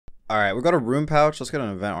Alright, we got a room pouch. Let's get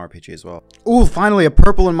an event RPG as well. Ooh, finally a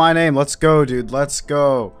purple in my name. Let's go, dude. Let's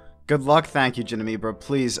go. Good luck. Thank you, Jinami, bro.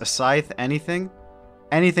 Please, a scythe, anything?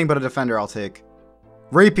 Anything but a defender I'll take.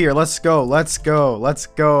 Rapier, let's go. Let's go. Let's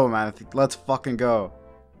go, man. Let's fucking go.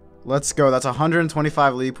 Let's go. That's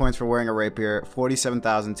 125 league points for wearing a rapier.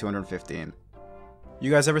 47,215.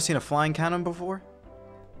 You guys ever seen a flying cannon before?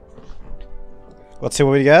 Let's see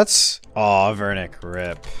what he gets. Aw, Vernic.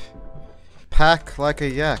 Rip. Pack like a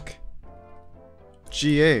yak.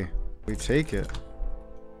 GA. We take it.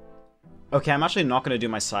 Okay, I'm actually not going to do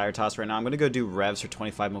my Sire task right now. I'm going to go do Revs for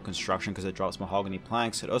 25 mil construction because it drops mahogany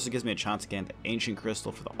planks. It also gives me a chance of getting the ancient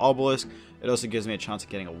crystal for the obelisk. It also gives me a chance of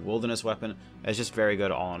getting a wilderness weapon. It's just very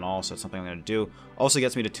good all in all, so it's something I'm going to do. Also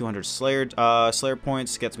gets me to 200 Slayer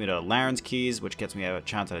points, gets me to Laren's keys, which gets me a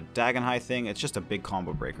chance at a Dagonhai thing. It's just a big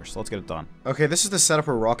combo breaker, so let's get it done. Okay, this is the setup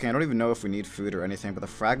we're rocking. I don't even know if we need food or anything, but the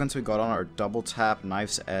fragments we got on are double tap,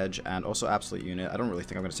 knife's edge, and also absolute unit. I don't really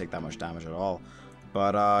think I'm going to take that much damage at all.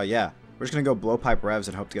 But yeah. We're just going to go blowpipe revs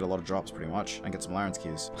and hope to get a lot of drops pretty much and get some Laren's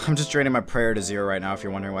keys. I'm just draining my prayer to 0 right now if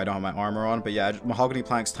you're wondering why I don't have my armor on. But yeah, mahogany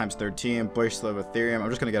planks times 13, bush slave ethereum. I'm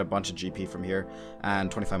just going to get a bunch of GP from here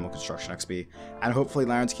and 25 mil construction XP. And hopefully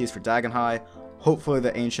Laren's keys for Dagonhai, hopefully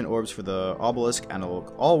the ancient orbs for the obelisk, and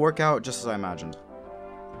it'll all work out just as I imagined.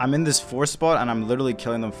 I'm in this 4 spot and I'm literally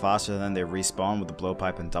killing them faster than they respawn with the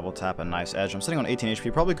blowpipe and double tap and nice edge. I'm sitting on 18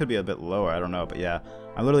 HP, probably could be a bit lower, I don't know. But yeah,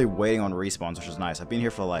 I'm literally waiting on respawns, which is nice. I've been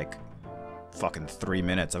here for like fucking 3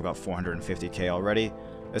 minutes. I've got 450k already.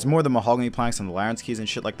 It's more the mahogany planks and the Laren's keys and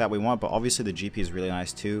shit like that we want, but obviously the GP is really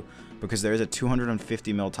nice too, because there is a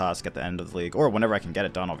 250 mil task at the end of the league, or whenever I can get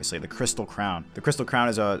it done, obviously. The Crystal Crown. The Crystal Crown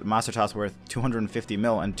is a master task worth 250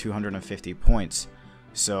 mil and 250 points.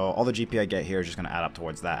 So all the GP I get here is just going to add up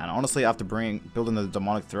towards that. And honestly, after building the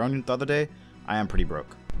Demonic Throne the other day, I am pretty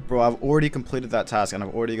broke. Bro, I've already completed that task and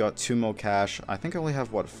I've already got 2 mil cash. I think I only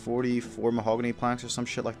have, what, 44 mahogany planks or some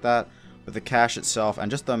shit like that. With the cash itself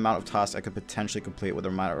and just the amount of tasks I could potentially complete with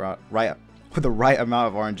the right amount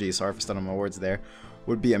of RNG, sorry for stuttering my words there,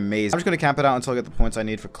 would be amazing. I'm just going to camp it out until I get the points I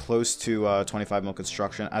need for close to 25 mil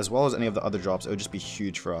construction, as well as any of the other drops. It would just be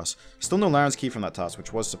huge for us. Still no Laren's key from that task,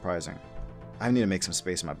 which was surprising. I need to make some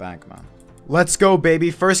space in my bank, man. Let's go,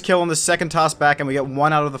 baby. First kill on the second task back, and we get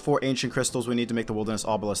 1 out of the 4 ancient crystals we need to make the wilderness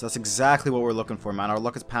obelisk. That's exactly what we're looking for, man. Our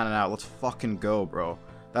luck is panning out. Let's fucking go, bro.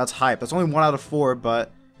 That's hype. That's only 1 out of 4,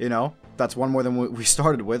 but, you know, that's 1 more than we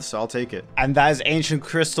started with, so I'll take it. And that is Ancient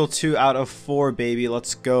Crystal 2 out of 4, baby.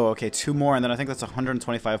 Let's go. Okay, 2 more, and then I think that's a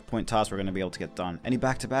 125 point task we're going to be able to get done. Any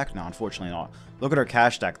back-to-back? No, unfortunately not. Look at our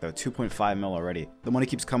cash stack, though. 2.5 mil already. The money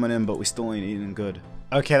keeps coming in, but we still ain't eating good.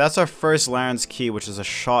 Okay, that's our first Laren's key, which is a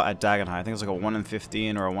shot at Dagonhai. I think it's like a 1 in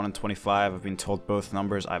 15 or a 1 in 25. I've been told both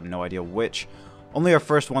numbers. I have no idea which. Only our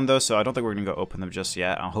first one, though, so I don't think we're going to go open them just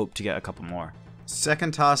yet. I'll hope to get a couple more.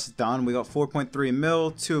 Second task done. We got 4.3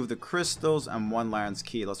 mil, 2 of the crystals, and 1 Laren's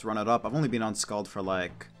key. Let's run it up. I've only been on Scald for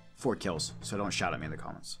like 4 kills, so don't shout at me in the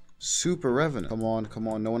comments. Super Revenant. Come on, come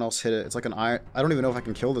on. No one else hit it. It's like an iron. I don't even know if I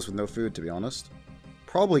can kill this with no food, to be honest.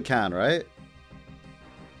 Probably can, right?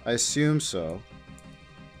 I assume so.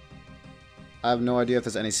 I have no idea if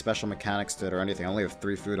there's any special mechanics to it or anything. I only have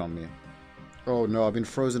 3 food on me. Oh no, I've been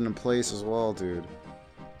frozen in place as well, dude.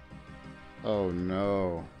 Oh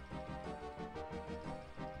no.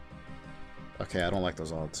 Okay, I don't like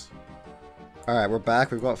those odds. Alright, we're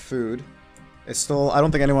back. We've got food. It's still... I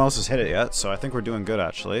don't think anyone else has hit it yet, so I think we're doing good,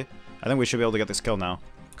 actually. I think we should be able to get this kill now.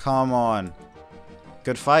 Come on.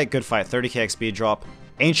 Good fight, good fight. 30k XP drop.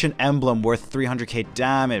 Ancient Emblem worth 300k.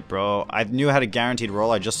 Damn it, bro. I knew I had a guaranteed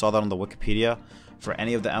roll. I just saw that on the Wikipedia for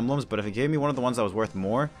any of the emblems, but if it gave me one of the ones that was worth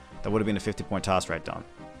more, that would have been a 50-point task right done.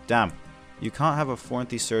 Damn. You can't have a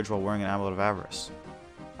Fornthy Surge while wearing an Amulet of Avarice.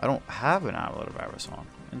 I don't have an Amulet of Avarice on.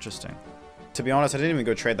 Interesting. To be honest, I didn't even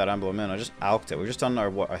go trade that emblem in. I just alked it. We've just done our,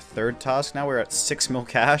 what, our 3rd task. Now we're at 6 mil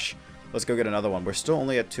cash. Let's go get another one. We're still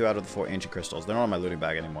only at 2 out of the 4 ancient crystals. They're not in my looting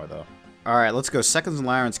bag anymore, though. Alright, let's go. Second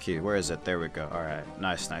Laren's key. Where is it? There we go. Alright.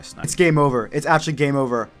 Nice, nice, nice. It's game over. It's actually game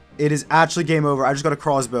over. It is actually game over. I just got a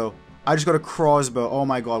crossbow. I just got a crossbow. Oh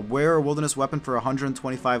my god. Wear a wilderness weapon for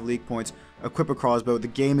 125 league points. Equip a crossbow. The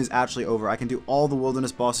game is actually over. I can do all the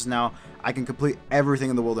wilderness bosses now. I can complete everything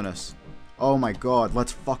in the wilderness. Oh my god,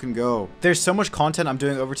 let's fucking go. There's so much content I'm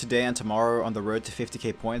doing over today and tomorrow on the road to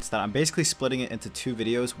 50k points that I'm basically splitting it into 2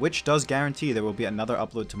 videos, which does guarantee there will be another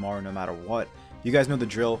upload tomorrow no matter what. You guys know the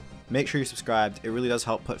drill. Make sure you're subscribed. It really does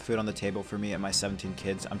help put food on the table for me and my 17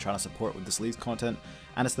 kids I'm trying to support with this Leagues content,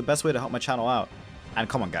 and it's the best way to help my channel out. And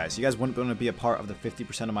come on guys, you guys wouldn't want to be a part of the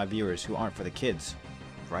 50% of my viewers who aren't for the kids,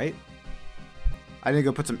 right? I need to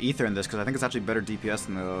go put some ether in this because I think it's actually better DPS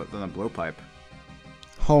than the blowpipe.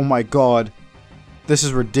 Oh my god. This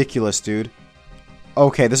is ridiculous, dude.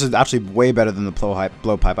 Okay, this is actually way better than the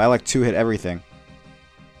blowpipe. I like 2-hit everything.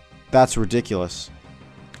 That's ridiculous.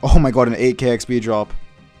 Oh my god, an 8k XP drop.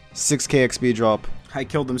 6k XP drop. I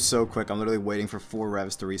killed them so quick, I'm literally waiting for 4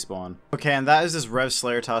 revs to respawn. Okay, and that is this Rev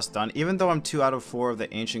Slayer task done. Even though I'm 2 out of 4 of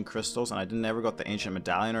the ancient crystals, and I never got the ancient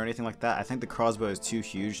medallion or anything like that, I think the crossbow is too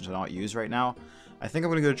huge to not use right now. I think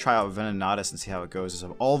I'm gonna go try out Venenatus and see how it goes.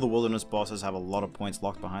 All the wilderness bosses have a lot of points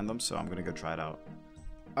locked behind them, so I'm gonna go try it out.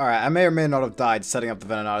 Alright, I may or may not have died setting up the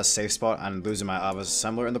Venenatus safe spot and losing my Ava's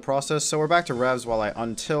assembler in the process, so we're back to revs while I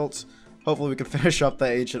untilt. Hopefully we can finish up the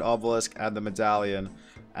ancient obelisk and the medallion,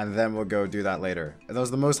 and then we'll go do that later. That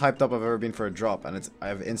was the most hyped up I've ever been for a drop, and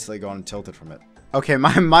I've instantly gone and tilted from it. Okay, I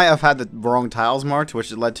might have had the wrong tiles marked,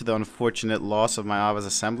 which led to the unfortunate loss of my Ava's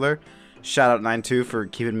assembler. Shout out 9-2 for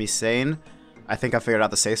keeping me sane. I think I figured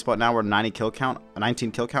out the safe spot now. We're 19 kill count.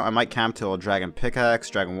 I might camp till Dragon Pickaxe,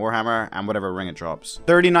 Dragon Warhammer, and whatever ring it drops.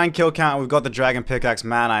 39 kill count, and we've got the Dragon Pickaxe.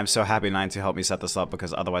 Man, I'm so happy 9-2 helped me set this up,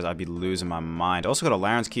 because otherwise I'd be losing my mind. Also got a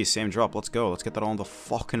Laren's Key, same drop. Let's go. Let's get that all in the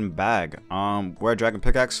fucking bag. We're at Dragon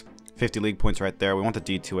Pickaxe. 50 league points right there. We want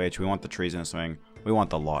the D2H. We want the Treasonous Ring. We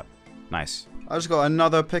want the lot. Nice. I just got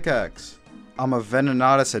another pickaxe. I'm a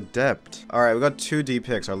Venenatus Adept. Alright, we got 2 D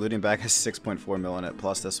picks. Our looting bag has 6.4 mil in it,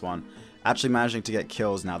 plus this one. Actually managing to get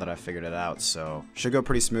kills now that I've figured it out, so should go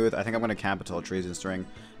pretty smooth. I think I'm going to camp until a Treasonous Ring.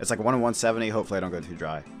 It's like 1 in 170. Hopefully I don't go too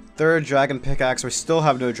dry. 3rd Dragon Pickaxe. We still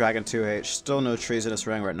have no Dragon 2H. Still no Treasonous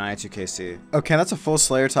Ring. We're at 92 KC. Okay, that's a full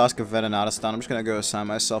Slayer task of Venenatus done. I'm just going to go assign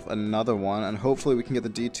myself another one, and hopefully we can get the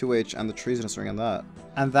D2H and the Treasonous Ring in that.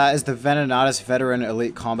 And that is the Venenatus Veteran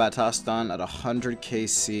Elite Combat task done at 100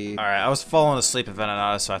 KC. Alright, I was falling asleep at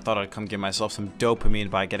Venenatus, so I thought I'd come give myself some dopamine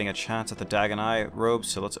by getting a chance at the Dagonite robes.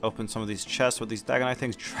 So let's open some of these chests with these Dagonite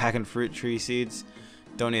things. Dragon Fruit Tree Seeds.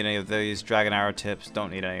 Don't need any of these. Dragon Arrow Tips.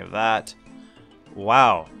 Don't need any of that.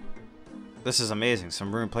 Wow. This is amazing.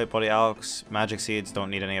 Some Rune Plate Body Alex. Magic Seeds. Don't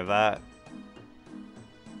need any of that.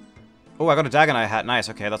 Oh, I got a Dagonite hat. Nice.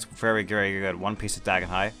 Okay, that's very, very good. 1 piece of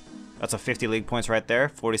Dagonite. That's a 50 league points right there.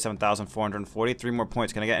 47,440. 3 more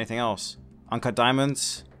points. Can I get anything else? Uncut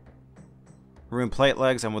Diamonds. Rune Plate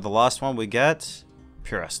Legs. And with the last one, we get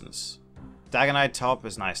Pure Essence. Dagonite top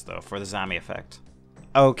is nice, though, for the Zami effect.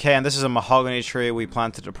 Okay, and this is a mahogany tree we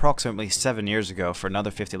planted approximately 7 years ago for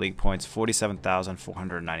another 50 league points.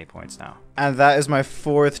 47,490 points now. And that is my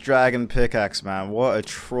 4th Dragon Pickaxe, man. What a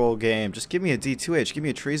troll game. Just give me a D2H. Give me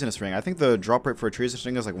a Treasonous Ring. I think the drop rate for a Treasonous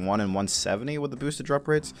Ring is like 1 in 170 with the boosted drop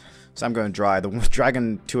rates. So I'm going dry. The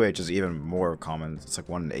Dragon 2H is even more common. It's like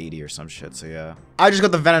 1 in 80 or some shit, so yeah. I just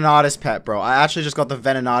got the Venenatus pet, bro. I actually just got the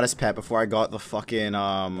Venenatus pet before I got the fucking,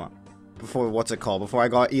 before I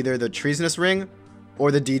got either the Treasonous Ring or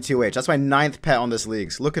the D2H. That's my 9th pet on this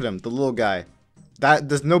league. So look at him, the little guy.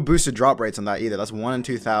 There's no boosted drop rates on that either. That's 1 in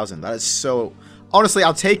 2,000. That is so... Honestly,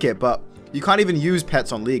 I'll take it, but you can't even use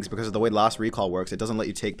pets on leagues because of the way Last Recall works. It doesn't let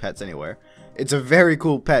you take pets anywhere. It's a very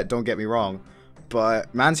cool pet, don't get me wrong.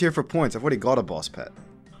 But man's here for points. I've already got a boss pet.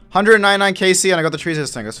 199 KC and I got the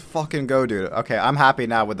Treasonous Thing. Let's fucking go, dude. Okay, I'm happy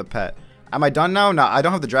now with the pet. Am I done now? No, I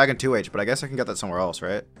don't have the Dragon 2H, but I guess I can get that somewhere else,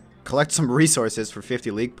 right? Collect some resources for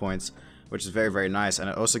 50 league points, which is very, very nice. And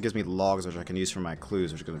it also gives me logs, which I can use for my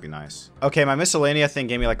clues, which is going to be nice. Okay, my miscellanea thing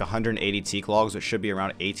gave me like 180 teak logs, which should be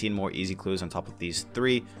around 18 more easy clues on top of these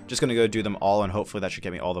 3. Just going to go do them all, and hopefully that should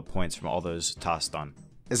get me all the points from all those tasks done.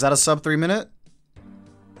 Is that a sub 3 minute?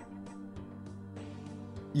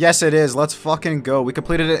 Yes, it is. Let's fucking go. We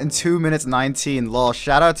completed it in 2 minutes 19. Lol.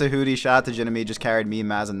 Shout out to Hootie. Shout out to Jinami. Just carried me,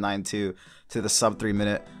 Maz, and 9-2 to the sub 3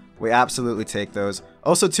 minute. We absolutely take those.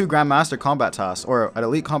 Also 2 Grandmaster combat tasks, or an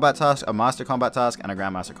Elite combat task, a Master combat task, and a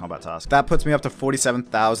Grandmaster combat task. That puts me up to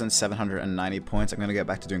 47,790 points. I'm going to get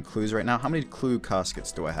back to doing clues right now. How many clue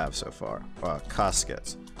caskets do I have so far?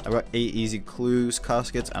 Caskets. I've got 8 easy clues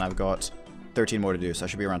caskets, and I've got 13 more to do, so I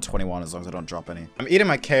should be around 21 as long as I don't drop any. I'm eating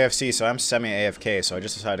my KFC, so I'm semi-AFK, so I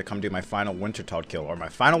just decided to come do my final Wintertodt kill, or my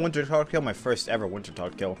final Wintertodt kill, my first ever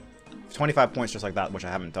Wintertodt kill. 25 points just like that, which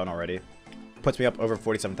I haven't done already. Puts me up over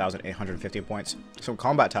 47,850 points. Some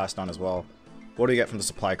combat tasks done as well. What do you get from the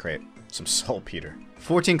supply crate? Some saltpeter.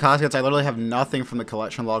 14 caskets. I literally have nothing from the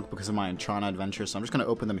collection log because of my Entrana adventure, so I'm just going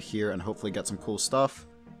to open them here and hopefully get some cool stuff.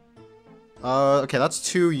 Okay, that's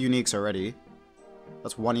 2 uniques already.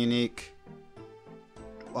 That's 1 unique.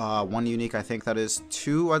 1 unique, I think that is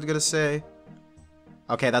 2, I'm going to say.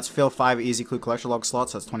 Okay, that's fill 5 easy clue collection log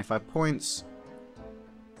slots. That's 25 points.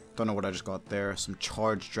 Don't know what I just got there. Some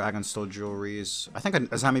charged Dragonstone jewelries. I think a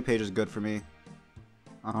Zami page is good for me.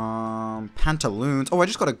 Pantaloons. Oh, I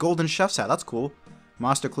just got a golden chef's hat. That's cool.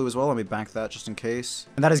 Master clue as well. Let me bank that just in case.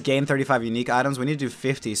 And that is gain 35 unique items. We need to do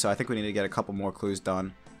 50, so I think we need to get a couple more clues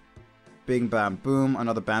done. Bing, bam, boom.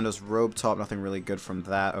 Another Bandos robe top. Nothing really good from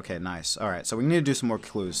that. Okay, nice. Alright, so we need to do some more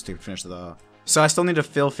clues to finish the... So I still need to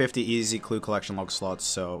fill 50 easy clue collection log slots,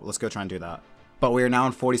 so let's go try and do that. But we are now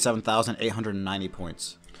on 47,890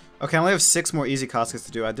 points. Okay, I only have 6 more easy caskets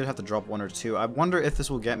to do. I did have to drop 1 or 2. I wonder if this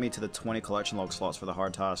will get me to the 20 collection log slots for the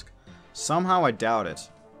hard task. Somehow I doubt it,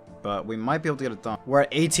 but we might be able to get it done. We're at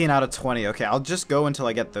 18 out of 20. Okay, I'll just go until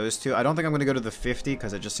I get those 2. I don't think I'm going to go to the 50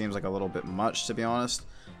 because it just seems like a little bit much, to be honest.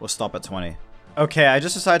 We'll stop at 20. Okay, I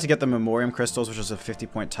just decided to get the Memoriam Crystals, which was a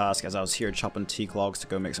 50-point task, as I was here chopping teak logs to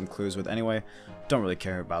go make some clues with anyway. Don't really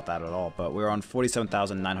care about that at all, but we're on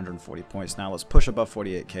 47,940 points now. Let's push above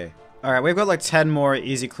 48k. Alright, we've got like 10 more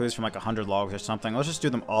easy clues from like 100 logs or something. Let's just do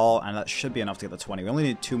them all, and that should be enough to get the 20. We only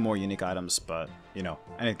need 2 more unique items, but, you know,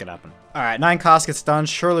 anything could happen. Alright, 9 caskets done.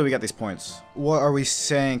 Surely we get these points. What are we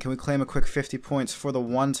saying? Can we claim a quick 50 points for the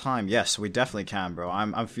one time? Yes, we definitely can, bro.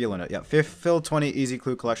 I'm feeling it. Yeah, fill 20 easy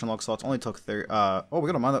clue collection log slots. Only took 30. Oh,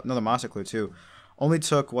 we got another master clue too. Only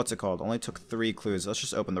took, what's it called? Only took 3 clues. Let's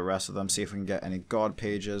just open the rest of them, see if we can get any god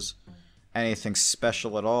pages. Anything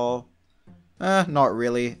special at all. Not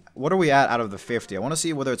really. What are we at out of the 50? I want to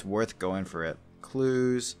see whether it's worth going for it.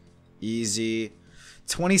 Clues. Easy.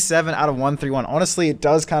 27 out of 131. Honestly, it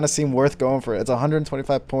does kind of seem worth going for it. It's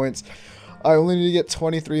 125 points. I only need to get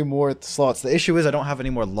 23 more slots. The issue is I don't have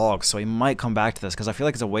any more logs, so I might come back to this because I feel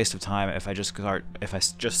like it's a waste of time if I just start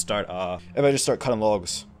cutting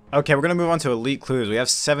logs. Okay, we're gonna move on to elite clues. We have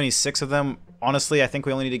 76 of them. Honestly, I think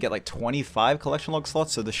we only need to get like 25 collection log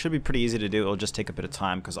slots, so this should be pretty easy to do. It'll just take a bit of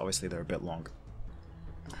time because obviously they're a bit long.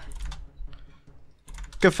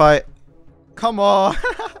 Good fight. Come on.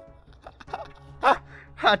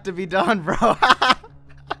 Had to be done, bro.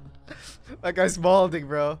 That guy's balding,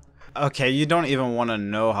 bro. Okay, you don't even want to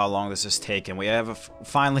know how long this has taken. We have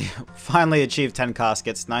finally achieved 10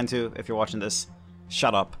 caskets. 9-2, if you're watching this,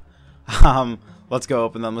 shut up. Let's go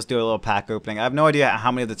open them. Let's do a little pack opening. I have no idea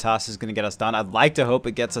how many of the tasks is going to get us done. I'd like to hope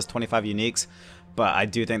it gets us 25 uniques, but I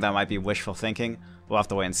do think that might be wishful thinking. We'll have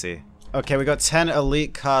to wait and see. Okay, we got 10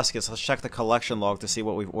 elite caskets. Let's check the collection log to see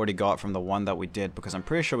what we've already got from the one that we did, because I'm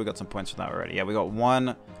pretty sure we got some points from that already. Yeah, we got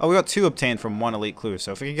 1. Oh, we got 2 obtained from 1 elite clue.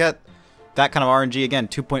 So if we could get that kind of RNG, again,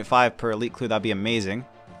 2.5 per elite clue, that'd be amazing.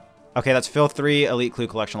 Okay, that's fill 3 elite clue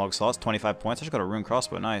collection log slots, 25 points. I just got a rune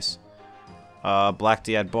crossbow, nice. Black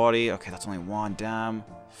Dead body. Okay, that's only 1. Damn.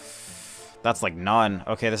 That's like none.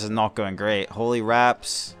 Okay, this is not going great. Holy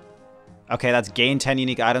wraps. Okay, that's gain 10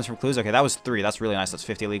 unique items from clues. Okay, that was 3. That's really nice. That's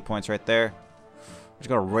 50 elite points right there. Just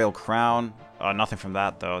got a royal crown. Nothing from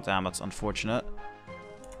that though. Damn, that's unfortunate.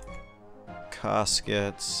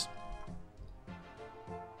 Caskets.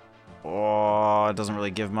 Oh, it doesn't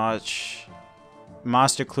really give much.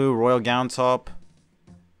 Master clue, royal gown top.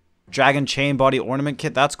 Dragon chain body ornament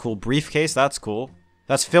kit, that's cool. Briefcase, that's cool.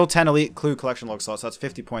 That's fill 10 elite clue collection log slots. That's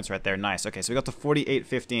 50 points right there. Nice. Okay, so we got to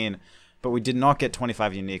 48.15, but we did not get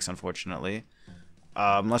 25 uniques, unfortunately.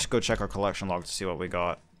 Let's go check our collection log to see what we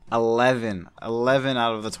got. 11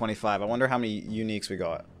 out of the 25. I wonder how many uniques we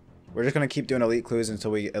got. We're just gonna keep doing elite clues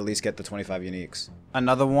until we at least get the 25 uniques.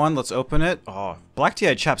 Another one. Let's open it. Oh, Black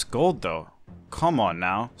TI Chaps gold though. Come on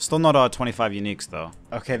now. Still not 25 uniques though.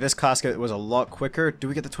 Okay, this casket was a lot quicker. Do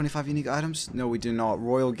we get the 25 unique items? No, we do not.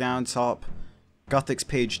 Royal gown top, Gothic's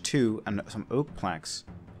page 2, and some oak planks.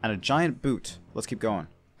 And a giant boot. Let's keep going.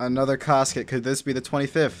 Another casket. Could this be the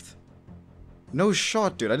 25th? No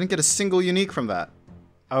shot, dude. I didn't get a single unique from that.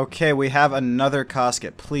 Okay, we have another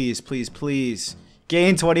casket. Please, please, please.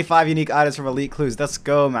 Gain 25 unique items from elite clues. Let's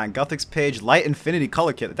go, man. Gothic's page, light infinity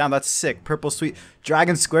color kit. Damn, that's sick. Purple sweet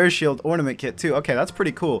dragon square shield ornament kit too. Okay, that's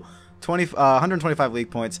pretty cool. 125 league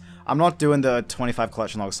points. I'm not doing the 25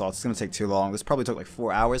 collection log slots. It's gonna take too long. This probably took like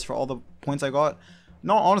 4 hours for all the points I got.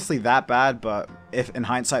 Not honestly that bad, but if in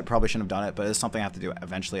hindsight, probably shouldn't have done it. But it's something I have to do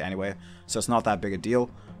eventually anyway, so it's not that big a deal.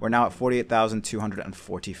 We're now at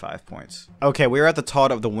 48,245 points. Okay, we're at the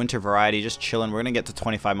Todd of the winter variety, just chilling. We're gonna get to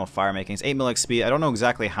 25 mil fire makings, 8 mil XP. I don't know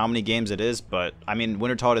exactly how many games it is, but I mean,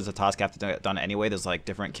 winter Todd is a task I have to get done anyway. There's like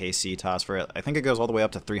different KC tasks for it. I think it goes all the way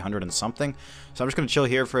up to 300 and something. So I'm just gonna chill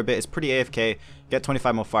here for a bit. It's pretty AFK. Get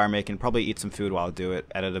 25 mil fire making, probably eat some food while I do it,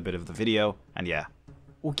 edit a bit of the video, and yeah.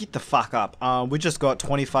 Well, get the fuck up. We just got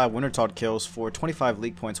 25 Winter Todd kills for 25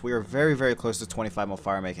 league points. We are very, very close to 25 mil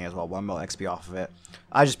fire making as well. 1 mil XP off of it.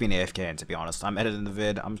 I just been AFK, and to be honest, I'm editing the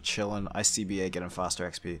vid. I'm chilling. I CBA getting faster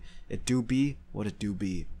XP. It do be what it do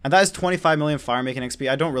be. And that is 25 million fire making XP.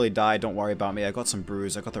 I don't really die. Don't worry about me. I got some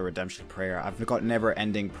brews. I got the redemption prayer. I've got never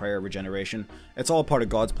ending prayer regeneration. It's all part of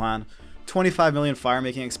God's plan. 25 million fire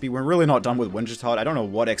making XP. We're really not done with Wintertod. I don't know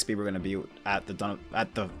what XP we're going to be at the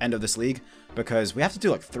end of this league, because we have to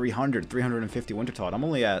do like 350 Wintertod. I'm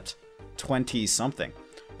only at 20 something.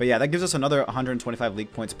 But yeah, that gives us another 125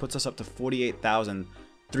 league points, puts us up to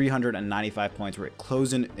 48,395 points. We're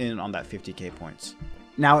closing in on that 50k points.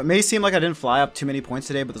 Now, it may seem like I didn't fly up too many points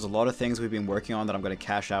today, but there's a lot of things we've been working on that I'm going to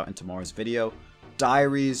cash out in tomorrow's video.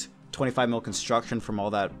 Diaries, 25 mil construction from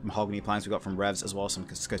all that mahogany planks we got from Revs, as well as some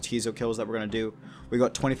Scotizo kills that we're going to do. We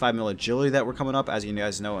got 25 mil agility that we're coming up. As you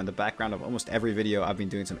guys know, in the background of almost every video, I've been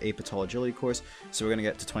doing some Apital agility course, so we're going to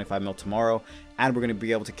get to 25 mil tomorrow, and we're going to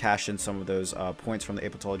be able to cash in some of those points from the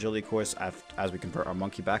Apital agility course as we convert our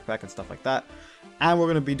monkey backpack and stuff like that. And we're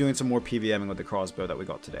going to be doing some more PVMing with the crossbow that we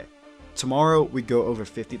got today. Tomorrow, we go over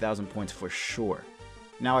 50,000 points for sure.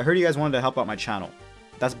 Now, I heard you guys wanted to help out my channel.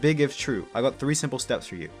 That's big if true. I got 3 simple steps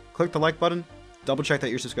for you. Click the like button, double check that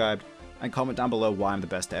you're subscribed, and comment down below why I'm the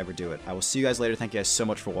best to ever do it. I will see you guys later. Thank you guys so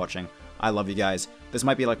much for watching. I love you guys. This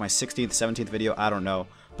might be like my 16th, 17th video, I don't know,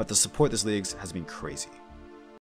 but the support this league has been crazy.